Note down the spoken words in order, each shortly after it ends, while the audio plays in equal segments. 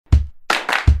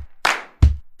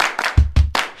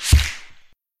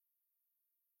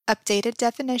Updated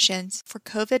Definitions for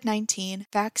COVID-19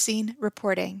 Vaccine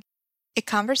Reporting. A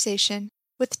conversation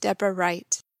with Deborah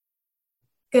Wright.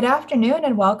 Good afternoon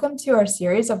and welcome to our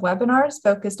series of webinars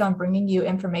focused on bringing you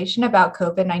information about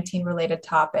COVID-19 related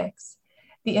topics.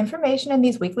 The information in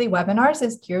these weekly webinars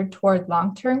is geared toward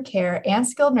long-term care and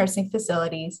skilled nursing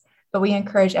facilities, but we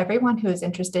encourage everyone who is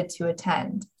interested to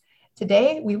attend.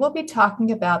 Today, we will be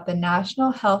talking about the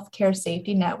National Healthcare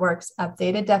Safety Network's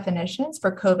updated definitions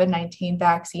for COVID-19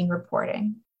 vaccine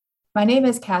reporting. My name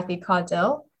is Kathy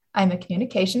Caudill. I'm a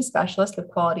communications specialist with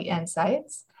Quality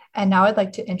Insights. And now I'd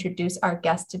like to introduce our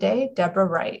guest today, Deborah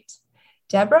Wright.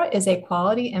 Deborah is a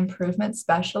quality improvement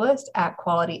specialist at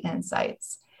Quality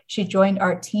Insights. She joined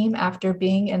our team after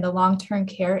being in the long-term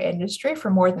care industry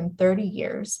for more than 30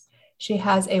 years. She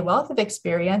has a wealth of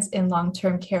experience in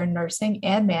long-term care nursing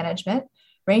and management,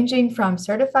 ranging from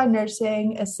certified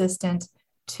nursing assistant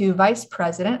to vice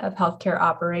president of healthcare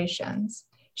operations.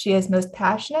 She is most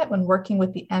passionate when working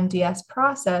with the MDS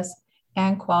process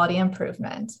and quality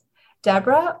improvement.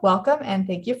 Deborah, welcome and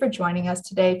thank you for joining us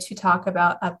today to talk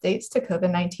about updates to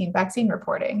COVID-19 vaccine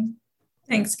reporting.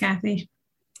 Thanks, Kathy.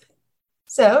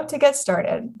 So to get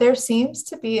started, there seems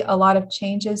to be a lot of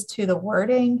changes to the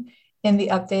wording in the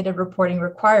updated reporting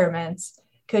requirements.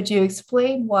 Could you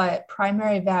explain what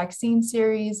primary vaccine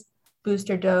series,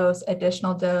 booster dose,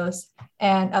 additional dose,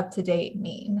 and up-to-date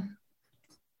mean?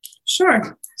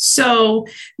 Sure. So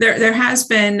there has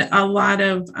been a lot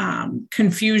of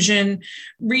confusion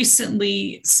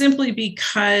recently simply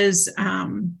because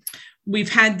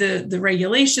we've had the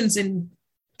regulations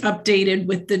updated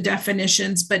with the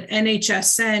definitions, but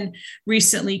NHSN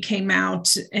recently came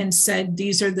out and said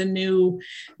these are the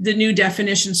new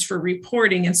definitions for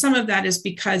reporting. And some of that is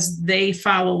because they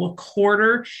follow a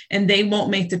quarter and they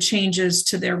won't make the changes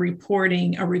to their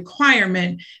reporting a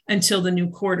requirement until the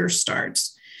new quarter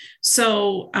starts.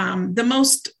 So the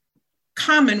most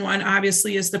common one,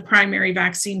 obviously, is the primary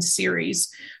vaccine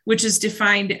series, which is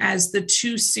defined as the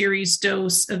 2-series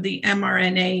dose of the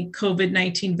mRNA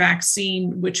COVID-19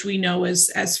 vaccine, which we know as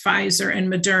Pfizer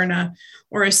and Moderna,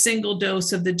 or a single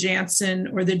dose of the Janssen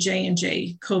or the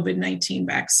J&J COVID-19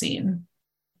 vaccine.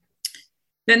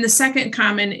 Then the second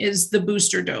common is the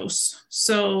booster dose.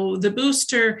 So the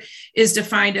booster is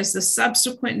defined as the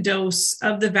subsequent dose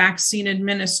of the vaccine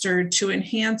administered to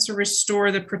enhance or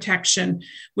restore the protection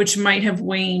which might have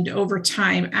waned over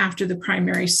time after the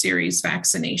primary series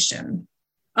vaccination.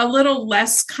 A little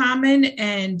less common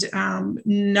and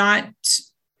not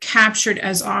captured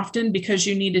as often because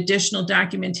you need additional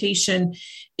documentation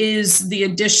is the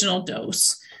additional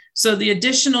dose. So the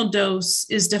additional dose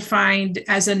is defined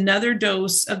as another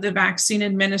dose of the vaccine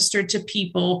administered to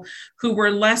people who were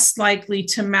less likely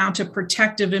to mount a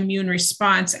protective immune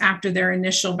response after their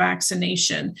initial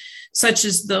vaccination, such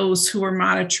as those who were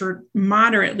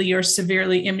moderately or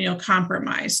severely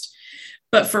immunocompromised.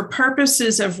 But for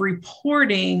purposes of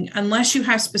reporting, unless you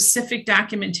have specific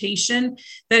documentation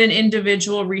that an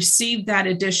individual received that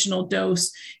additional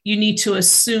dose, you need to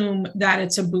assume that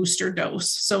it's a booster dose.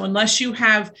 So unless you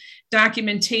have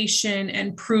documentation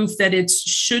and proof that it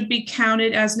should be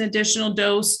counted as an additional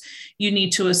dose, you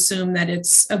need to assume that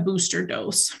it's a booster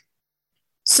dose.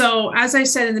 So as I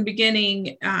said in the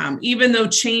beginning, even though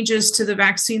changes to the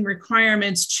vaccine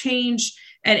requirements change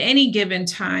at any given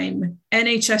time,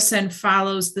 NHSN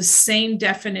follows the same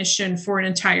definition for an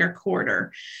entire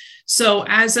quarter. So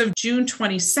as of June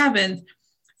 27th,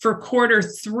 for quarter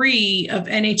 3 of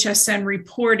NHSN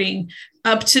reporting,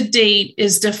 up to date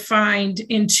is defined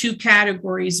in 2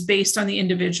 categories based on the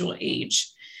individual age.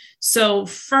 So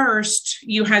first,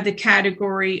 you had the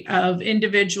category of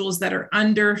individuals that are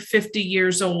under 50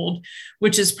 years old,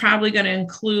 which is probably going to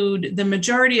include the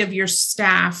majority of your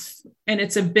staff, and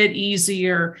it's a bit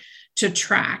easier to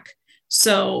track.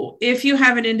 So if you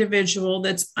have an individual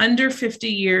that's under 50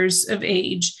 years of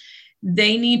age,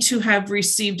 they need to have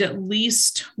received at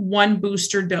least 1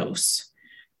 booster dose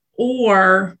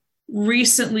or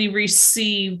recently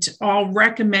received all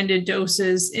recommended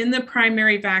doses in the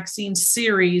primary vaccine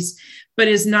series, but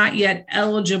is not yet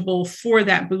eligible for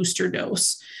that booster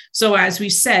dose. So as we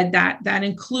said, that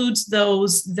includes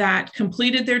those that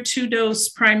completed their 2-dose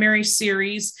primary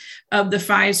series of the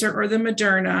Pfizer or the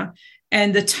Moderna,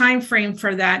 and the time frame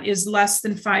for that is less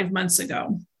than 5 months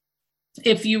ago.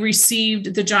 If you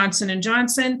received the Johnson &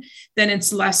 Johnson, then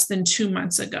it's less than 2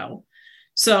 months ago.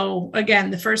 So again,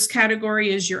 the first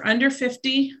category is you're under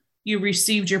 50, you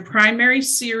received your primary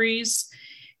series,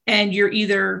 and you're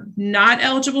either not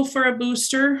eligible for a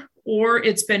booster or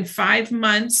it's been 5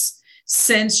 months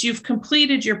since you've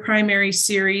completed your primary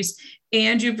series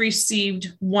and you've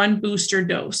received 1 booster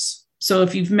dose. So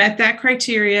if you've met that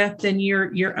criteria, then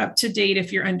you're up to date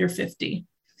if you're under 50.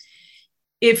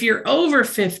 If you're over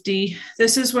 50,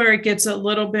 this is where it gets a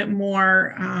little bit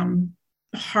more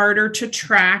harder to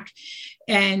track.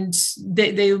 And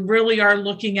they really are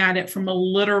looking at it from a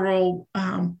literal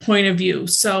point of view.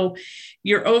 So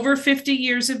you're over 50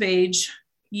 years of age.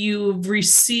 You've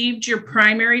received your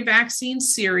primary vaccine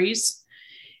series.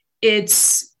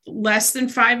 It's less than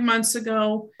 5 months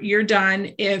ago, you're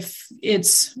done. If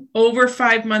it's over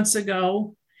 5 months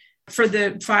ago for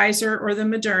the Pfizer or the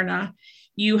Moderna,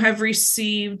 you have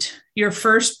received your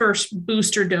first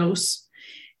booster dose.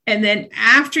 And then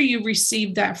after you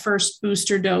receive that first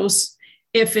booster dose,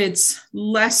 if it's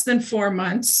less than 4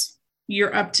 months,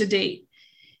 you're up to date.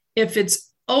 If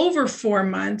it's over 4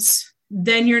 months,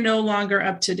 then you're no longer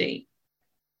up to date.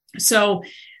 So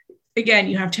again,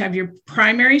 you have to have your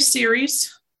primary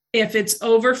series. If it's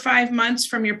over 5 months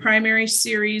from your primary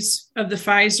series of the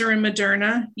Pfizer and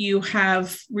Moderna, you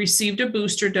have received a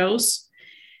booster dose.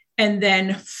 And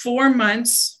then 4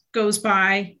 months goes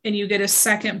by and you get a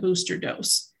second booster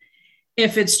dose.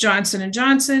 If it's Johnson &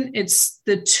 Johnson, it's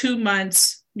the 2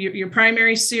 months, your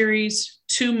primary series,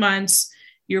 2 months,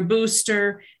 your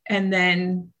booster, and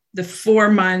then the 4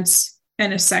 months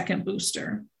and a second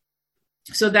booster.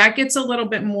 So that gets a little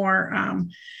bit more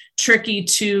tricky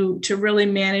to really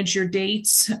manage your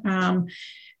dates.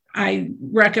 I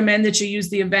recommend that you use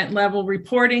the event level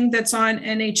reporting that's on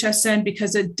NHSN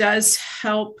because it does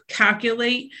help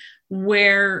calculate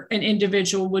where an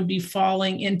individual would be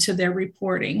falling into their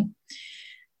reporting.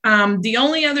 The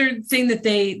only other thing that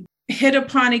they hit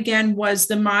upon again was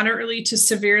the moderately to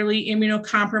severely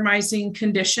immunocompromising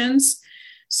conditions.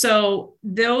 So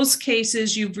those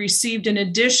cases, you've received an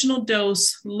additional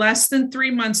dose less than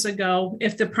 3 months ago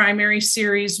if the primary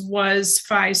series was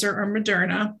Pfizer or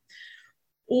Moderna,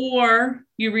 or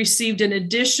you received an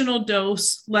additional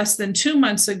dose less than 2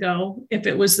 months ago if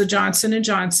it was the Johnson &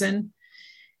 Johnson,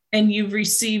 and you've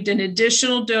received an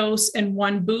additional dose and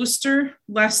one booster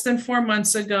less than 4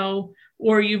 months ago,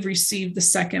 or you've received the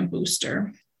second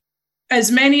booster. As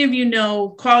many of you know,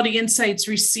 Quality Insights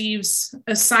receives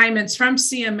assignments from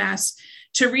CMS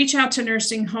to reach out to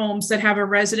nursing homes that have a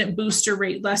resident booster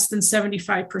rate less than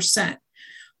 75%.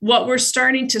 What we're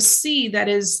starting to see that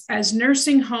is, as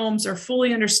nursing homes are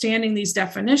fully understanding these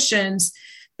definitions,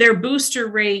 their booster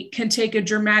rate can take a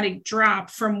dramatic drop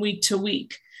from week to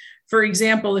week. For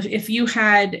example, if you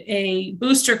had a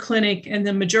booster clinic and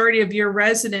the majority of your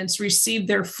residents received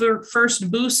their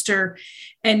first booster,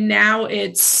 and now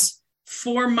it's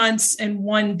 4 months and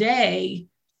 1 day,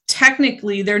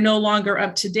 technically they're no longer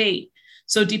up to date.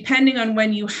 So depending on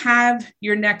when you have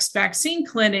your next vaccine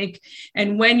clinic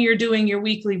and when you're doing your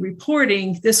weekly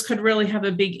reporting, this could really have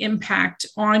a big impact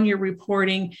on your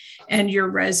reporting and your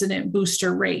resident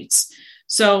booster rates.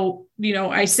 So,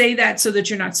 I say that so that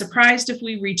you're not surprised if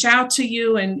we reach out to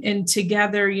you and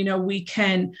together, we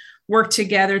can work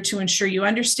together to ensure you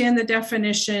understand the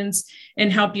definitions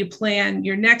and help you plan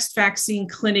your next vaccine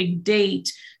clinic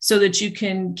date so that you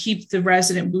can keep the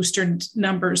resident booster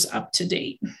numbers up to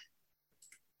date.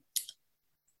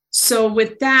 So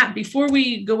with that, before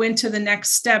we go into the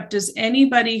next step, does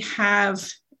anybody have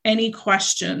any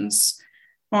questions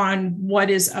on what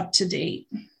is up to date?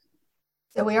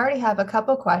 So we already have a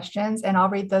couple questions, and I'll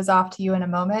read those off to you in a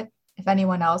moment. If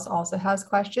anyone else also has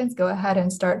questions, go ahead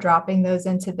and start dropping those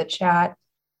into the chat.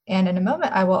 And in a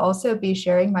moment, I will also be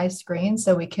sharing my screen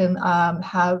so we can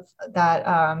have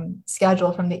that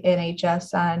schedule from the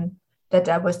NHSN that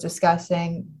Deb was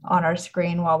discussing on our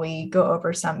screen while we go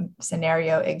over some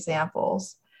scenario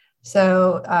examples.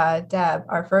 So Deb,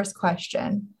 our first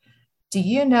question. Do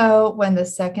you know when the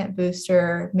second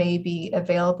booster may be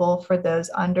available for those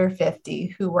under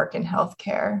 50 who work in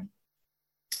healthcare?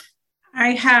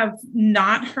 I have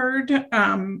not heard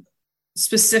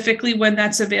specifically when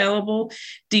that's available.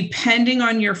 Depending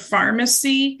on your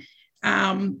pharmacy,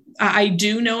 I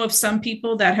do know of some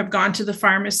people that have gone to the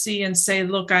pharmacy and say,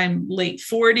 look, I'm late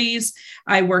 40s.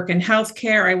 I work in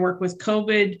healthcare. I work with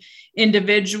COVID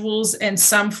individuals. And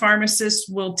some pharmacists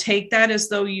will take that as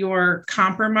though you're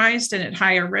compromised and at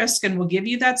higher risk and will give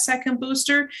you that second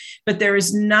booster. But there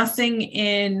is nothing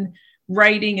in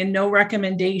writing and no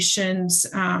recommendations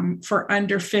for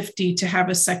under 50 to have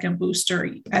a second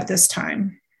booster at this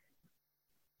time.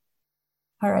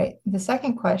 All right. The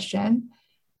second question.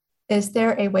 Is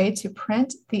there a way to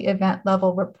print the event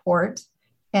level report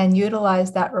and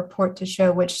utilize that report to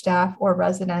show which staff or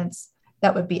residents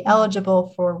that would be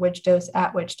eligible for which dose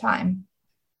at which time?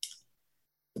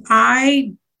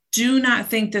 I do not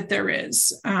think that there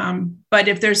is. But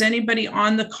if there's anybody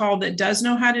on the call that does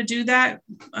know how to do that,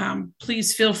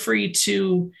 please feel free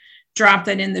to drop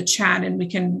that in the chat and we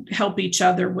can help each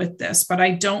other with this. But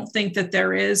I don't think that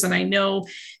there is. And I know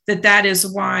that that is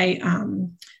why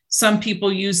some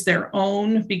people use their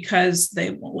own, because they,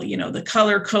 the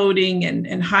color coding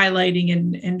and highlighting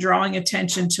and drawing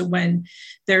attention to when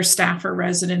their staff or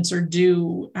residents are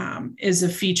due is a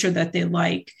feature that they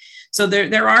like. So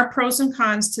there are pros and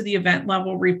cons to the event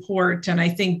level report. And I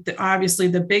think that obviously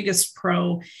the biggest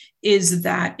pro is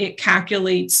that it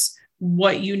calculates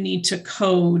what you need to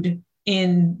code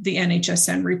in the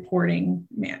NHSN reporting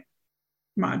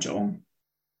module.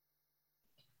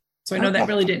 So I know that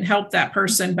really didn't help that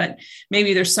person, but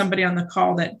maybe there's somebody on the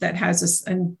call that has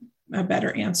a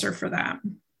better answer for that.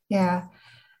 Yeah.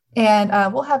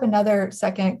 And we'll have another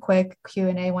second quick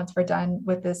Q&A once we're done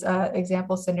with this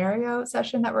example scenario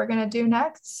session that we're going to do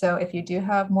next. So if you do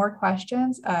have more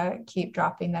questions, keep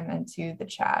dropping them into the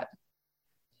chat.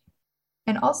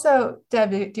 And also,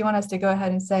 Deb, do you want us to go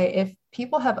ahead and say if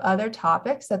people have other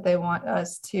topics that they want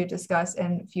us to discuss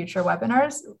in future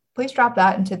webinars, please drop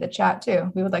that into the chat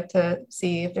too. We would like to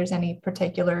see if there's any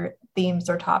particular themes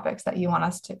or topics that you want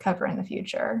us to cover in the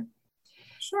future.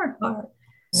 Sure.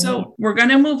 So we're going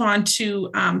to move on to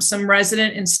some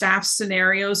resident and staff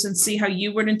scenarios and see how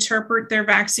you would interpret their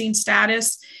vaccine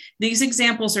status. These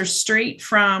examples are straight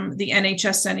from the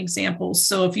NHSN examples.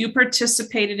 So if you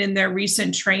participated in their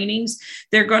recent trainings,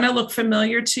 they're going to look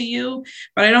familiar to you.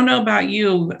 But I don't know about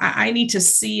you. I need to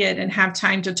see it and have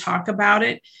time to talk about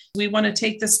it. We want to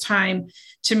take this time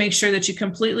to make sure that you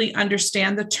completely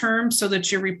understand the term so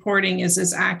that your reporting is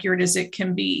as accurate as it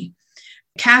can be.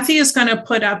 Kathy is going to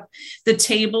put up the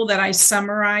table that I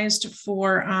summarized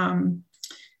for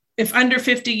if under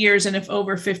 50 years and if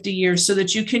over 50 years so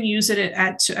that you can use it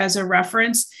as a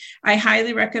reference. I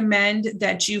highly recommend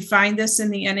that you find this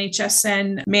in the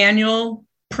NHSN manual,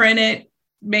 print it,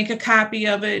 make a copy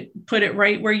of it, put it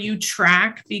right where you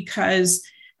track, because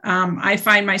I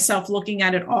find myself looking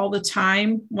at it all the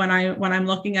time when I'm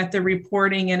looking at the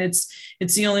reporting, and it's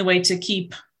the only way to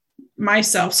keep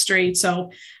myself straight.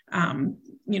 So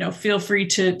feel free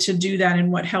to do that in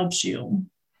what helps you.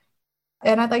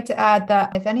 And I'd like to add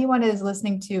that if anyone is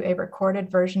listening to a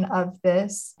recorded version of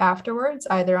this afterwards,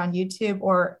 either on YouTube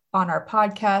or on our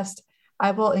podcast, I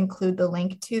will include the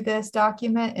link to this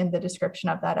document in the description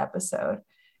of that episode.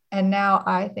 And now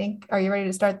are you ready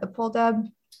to start the poll, Deb?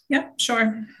 Yep,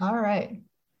 sure. All right.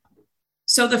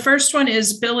 So the first one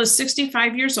is Bill is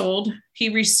 65 years old. He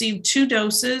received 2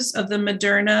 doses of the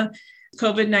Moderna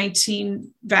COVID-19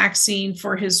 vaccine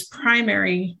for his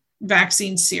primary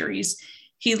vaccine series.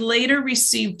 He later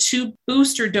received 2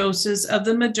 booster doses of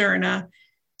the Moderna.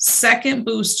 Second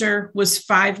booster was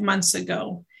 5 months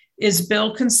ago. Is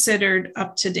Bill considered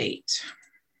up to date?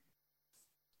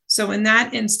 So in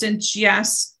that instance,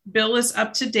 yes, Bill is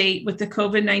up to date with the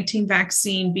COVID-19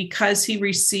 vaccine because he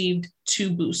received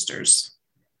 2 boosters.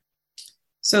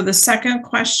 So the second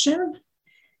question,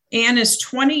 Anne is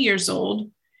 20 years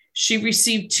old. She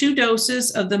received 2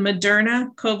 doses of the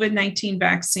Moderna COVID-19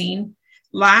 vaccine.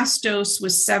 Last dose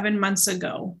was 7 months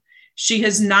ago. She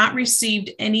has not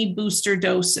received any booster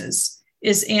doses.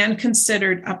 Is Anne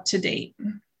considered up to date?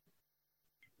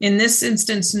 In this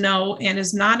instance, no, Anne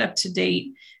is not up to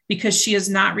date because she has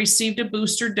not received a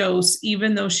booster dose,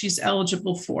 even though she's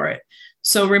eligible for it.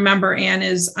 So remember, Anne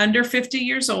is under 50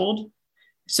 years old,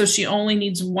 so she only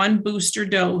needs 1 booster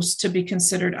dose to be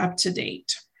considered up to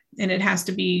date. And it has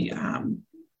to be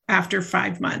after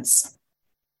 5 months.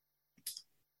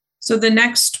 So the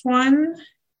next one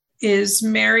is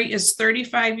Mary is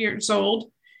 35 years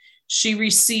old. She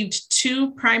received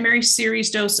 2 primary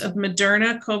series doses of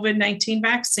Moderna COVID-19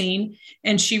 vaccine,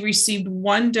 and she received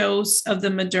 1 dose of the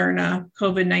Moderna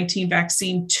COVID-19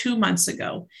 vaccine 2 months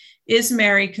ago. Is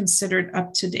Mary considered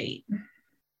up to date?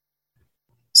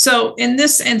 So in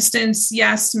this instance,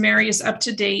 yes, Mary is up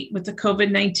to date with the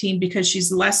COVID-19 because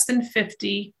she's less than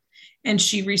 50 and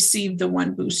she received the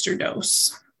 1 booster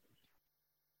dose.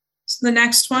 So the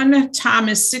next one, Tom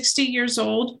is 60 years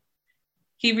old.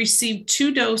 He received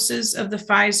 2 doses of the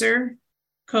Pfizer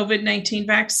COVID-19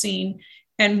 vaccine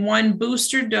and 1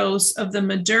 booster dose of the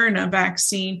Moderna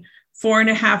vaccine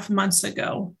 4.5 months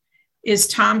ago. Is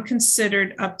Tom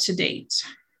considered up to date?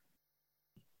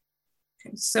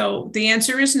 Okay, so the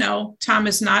answer is no. Tom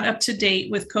is not up to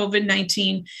date with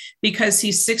COVID-19 because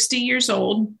he's 60 years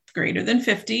old, greater than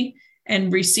 50,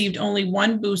 and received only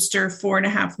one booster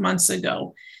 4.5 months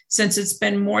ago. Since it's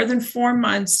been more than 4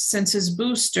 months since his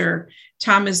booster,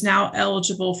 Tom is now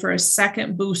eligible for a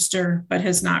second booster, but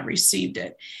has not received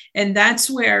it. And that's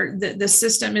where the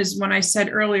system is, when I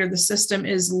said earlier, the system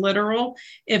is literal.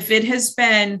 If it has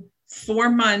been 4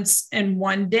 months and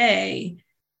 1 day,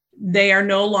 they are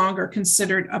no longer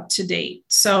considered up to date.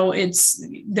 So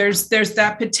there's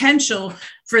that potential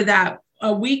for that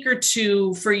a week or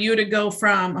two for you to go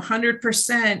from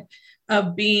 100%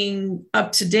 of being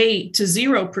up to date to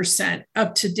 0%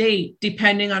 up to date,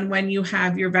 depending on when you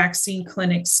have your vaccine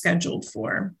clinic scheduled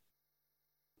for.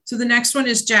 So the next one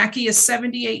is Jackie is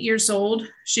 78 years old.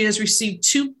 She has received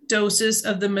 2 doses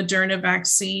of the Moderna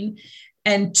vaccine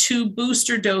and 2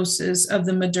 booster doses of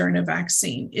the Moderna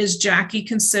vaccine. Is Jackie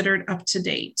considered up to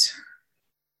date?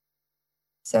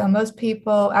 So most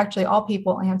people, actually all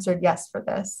people answered yes for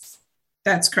this.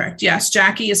 That's correct. Yes,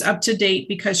 Jackie is up to date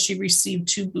because she received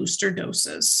 2 booster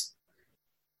doses.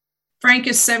 Frank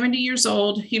is 70 years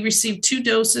old. He received 2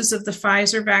 doses of the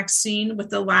Pfizer vaccine, with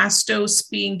the last dose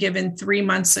being given 3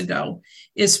 months ago.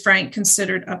 Is Frank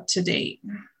considered up to date?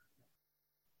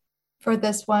 For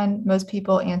this one, most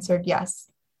people answered yes.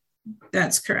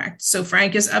 That's correct. So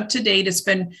Frank is up to date. It's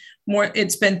been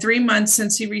 3 months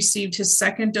since he received his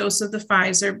second dose of the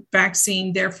Pfizer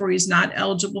vaccine. Therefore, he's not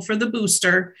eligible for the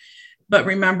booster. But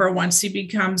remember, once he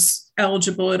becomes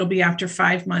eligible, it'll be after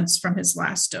 5 months from his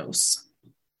last dose.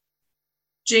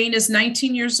 Jane is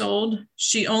 19 years old.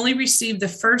 She only received the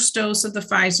first dose of the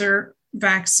Pfizer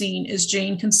vaccine. Is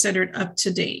Jane considered up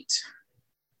to date?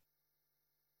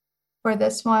 For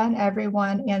this one,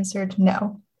 everyone answered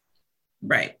no.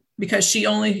 Right, because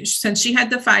since she had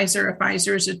the Pfizer, a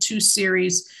Pfizer is a 2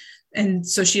 series, and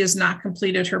so she has not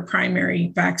completed her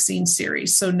primary vaccine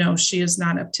series. So no, she is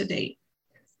not up to date.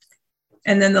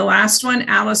 And then the last one,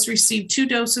 Alice received 2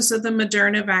 doses of the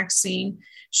Moderna vaccine.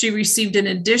 She received an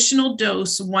additional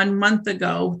dose 1 month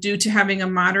ago due to having a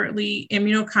moderately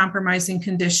immunocompromising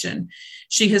condition.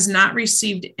 She has not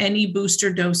received any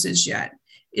booster doses yet.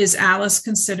 Is Alice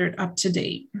considered up to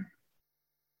date?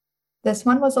 This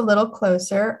one was a little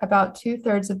closer. About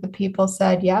 2/3 of the people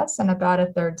said yes, and about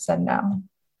 1/3 said no.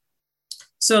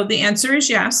 So the answer is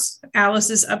yes. Alice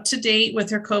is up to date with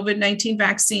her COVID-19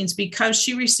 vaccines because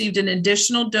she received an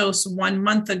additional dose 1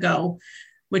 month ago,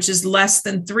 which is less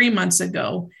than 3 months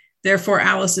ago. Therefore,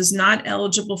 Alice is not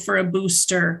eligible for a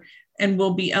booster and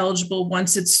will be eligible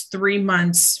once it's 3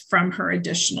 months from her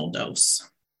additional dose.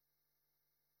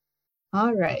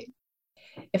 All right.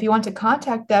 If you want to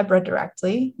contact Deborah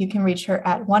directly, you can reach her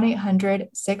at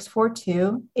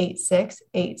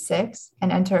 1-800-642-8686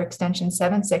 and enter extension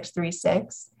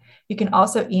 7636. You can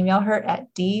also email her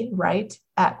at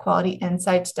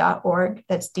dwight@qualityinsights.org.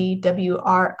 That's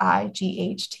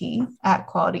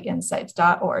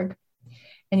DWRIGHT@qualityinsights.org.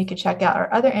 And you can check out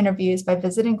our other interviews by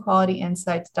visiting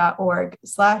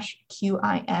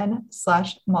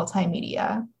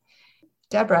qualityinsights.org/QIN/multimedia.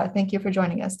 Deborah, thank you for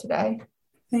joining us today.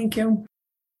 Thank you.